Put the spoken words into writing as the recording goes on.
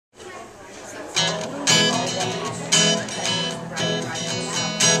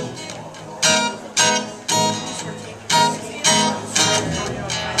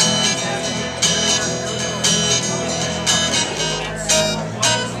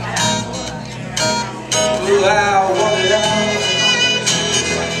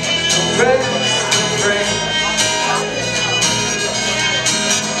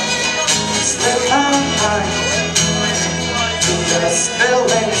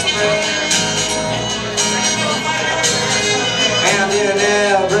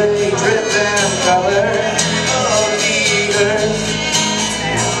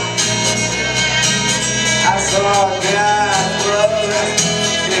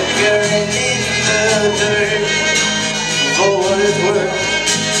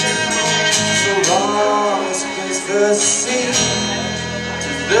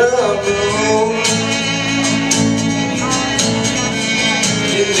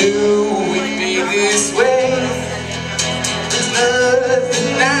knew it'd be this way. There's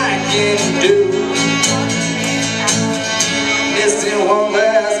nothing I can do. Missing one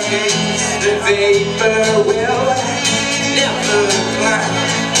last kiss, the vapor will never climb.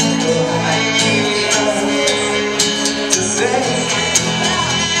 To say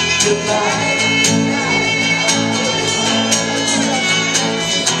goodbye.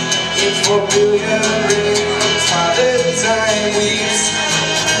 In 4 billion rings, by the time we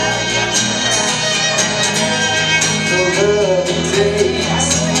the love it takes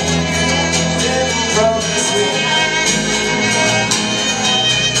from the sleep.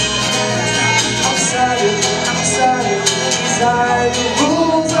 I'm sorry, sorry, the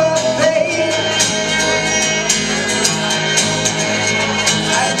rules of fate.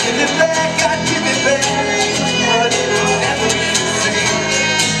 I'd give it back, but it will never be the same.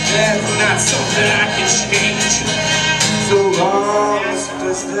 That's not something I can change. So long as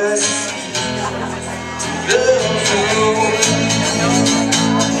there's this love you.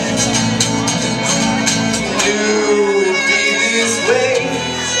 Knew it'd be this way.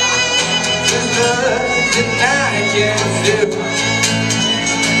 There's nothing I can do.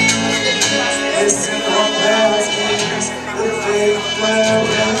 Listen on past years, the vapor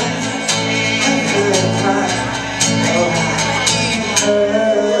will never climb. Oh,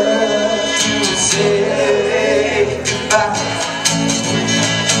 to say goodbye.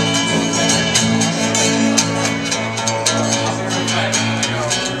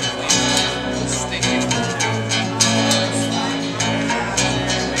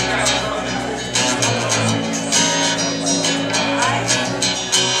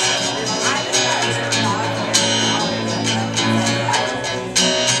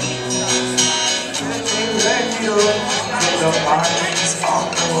 The markings on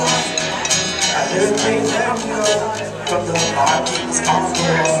the wall. I heard they learned it all from the markings on the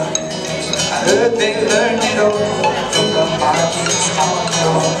wall. I heard they learned it all from the markings on the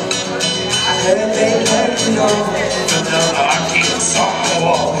wall. I heard they learned it all from the markings on the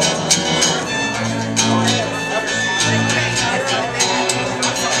wall.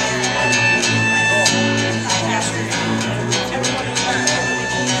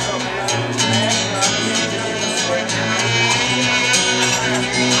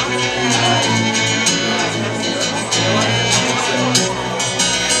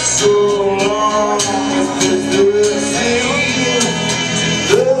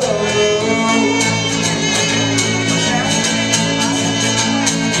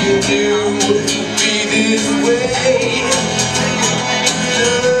 You would be this way.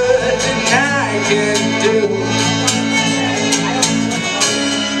 Nothing I can do.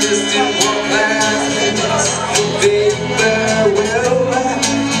 Just in one last kiss, the vapor will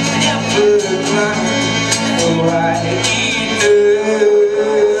never climb. Oh, I need her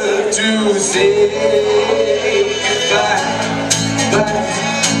to say goodbye, bye,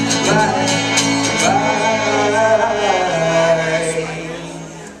 bye.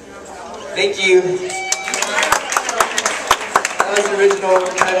 Thank you. That was the original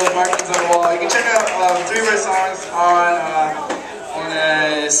title, Markings on the Wall. You can check out 3 of our songs on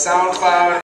SoundCloud.